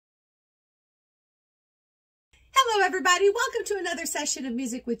Hello everybody, welcome to another session of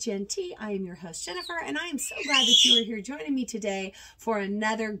Music with Jen T. I am your host Jennifer, and I am so glad that you are here joining me today for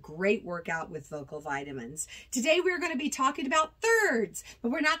another great workout with vocal vitamins. Today we're going to be talking about thirds, but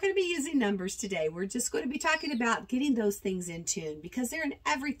we're not going to be using numbers today. We're just going to be talking about getting those things in tune because they're in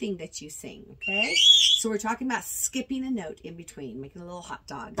everything that you sing, okay? So we're talking about skipping a note in between, making a little hot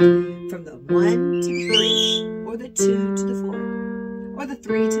dog from the 1 to the 3, or the 2 to the 4, or the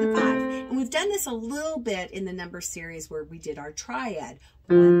 3 to the 5. And we've done this a little bit in the number series where we did our triad.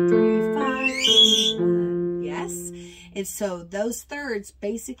 1, 3, 5, 3, 1. Yes? And so those thirds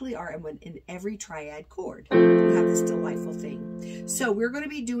basically are in every triad chord. You have this delightful thing. So we're going to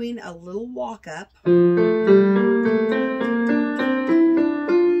be doing a little walk up.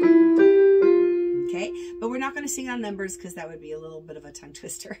 But we're not going to sing on numbers because that would be a little bit of a tongue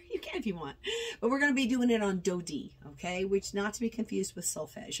twister. You can if you want. But we're going to be doing it on do-di, okay? Which not to be confused with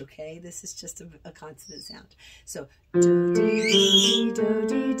solfege, okay? This is just a consonant sound. So do-di,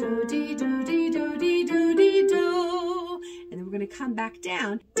 do-di, do-di, do-di, do-di, do-di, do. And then we're going to come back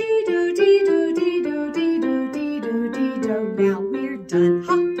down. Dee-do-di, do-di, do-di, do-di, do-di, do. Now we're done.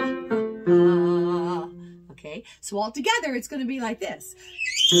 Ha, ha, ha, ha. Okay? So all together, it's going to be like this.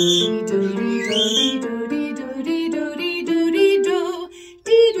 Do do do do do do do do do do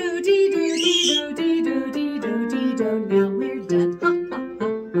do do do do do. Now we're done. Ha, ha, ha,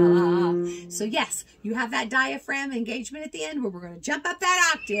 ha. So yes, you have that diaphragm engagement at the end where we're going to jump up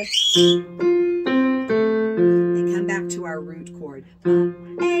that octave and come back to our root chord.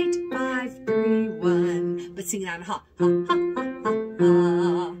 8, 5, 3, 1. But sing it on ha ha ha ha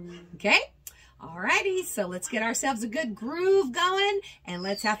ha. Okay. Alrighty, so let's get ourselves a good groove going and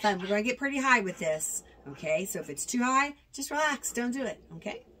let's have fun. We're going to get pretty high with this, okay? So if it's too high, just relax. Don't do it,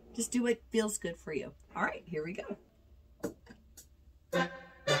 okay? Just do what feels good for you. All right, here we go.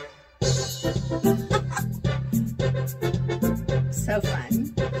 So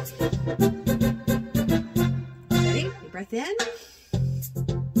fun. Ready? Deep breath in.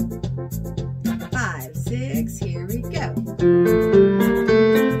 5, 6, here we go.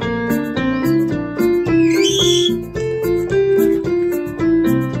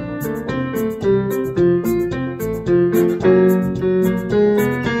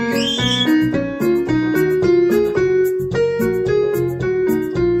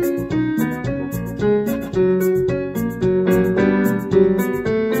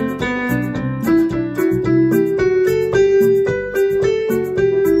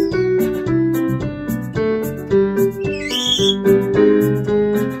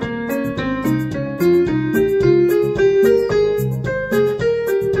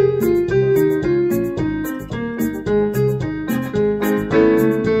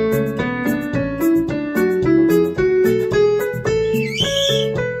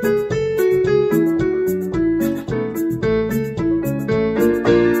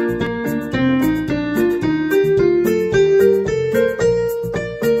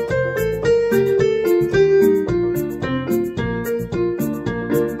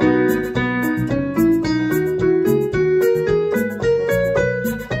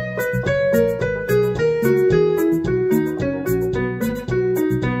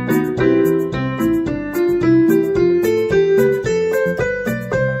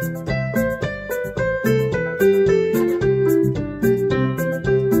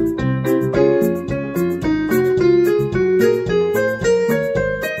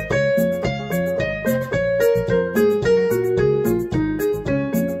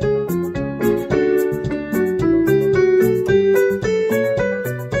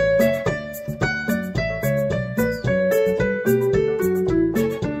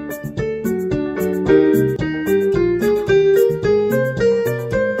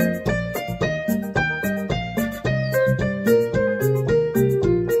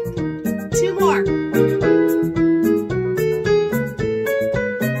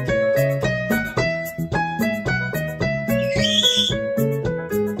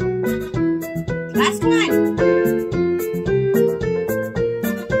 Last one.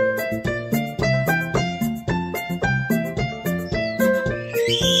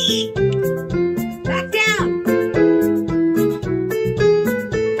 Back down.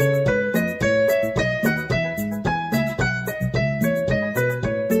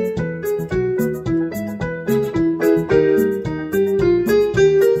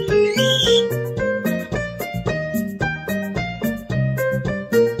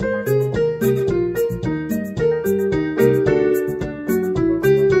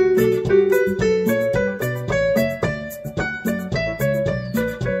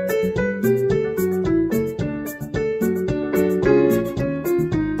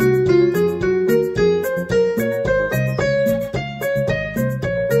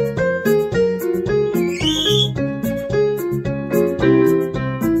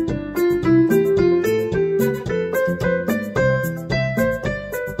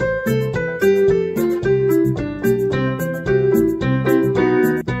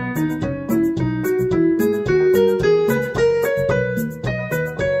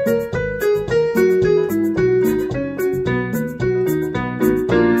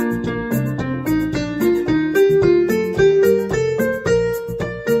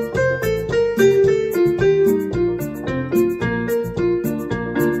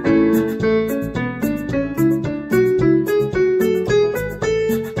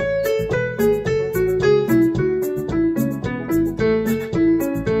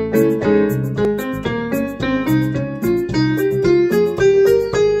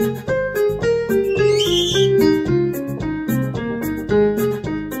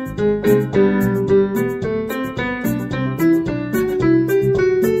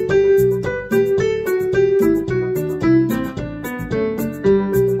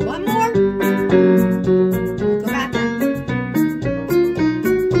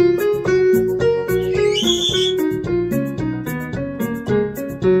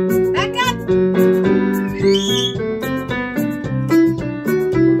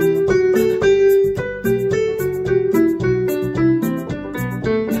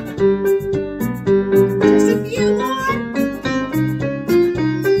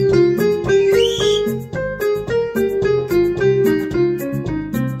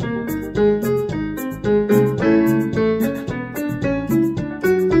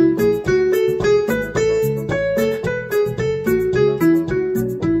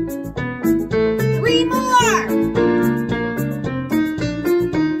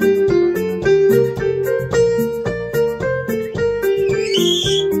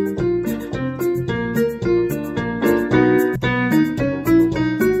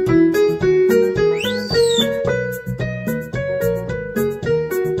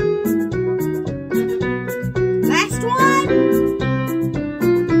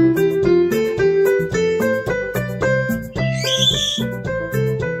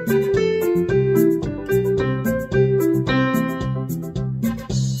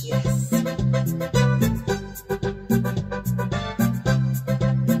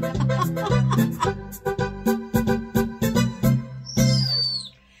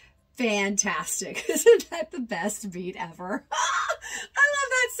 fantastic. Isn't that the best beat ever? I love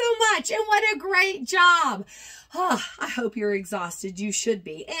that so much. And what a great job. Oh, I hope you're exhausted. You should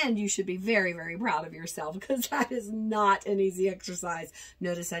be. And you should be very, very proud of yourself because that is not an easy exercise.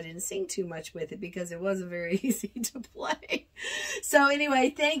 Notice I didn't sing too much with it because it wasn't very easy to play. So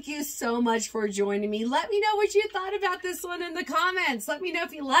anyway, thank you so much for joining me. Let me know what you thought about this one in the comments. Let me know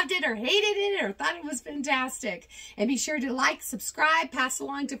if you loved it or hated it or thought it was fantastic. And be sure to like, subscribe, pass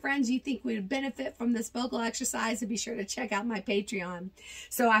along to friends you think would benefit from this vocal exercise, and be sure to check out my Patreon.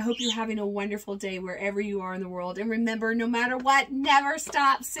 So I hope you're having a wonderful day wherever you are in the world. And remember, no matter what, never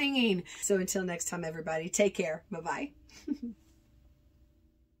stop singing. So until next time, everybody, take care. Bye-bye.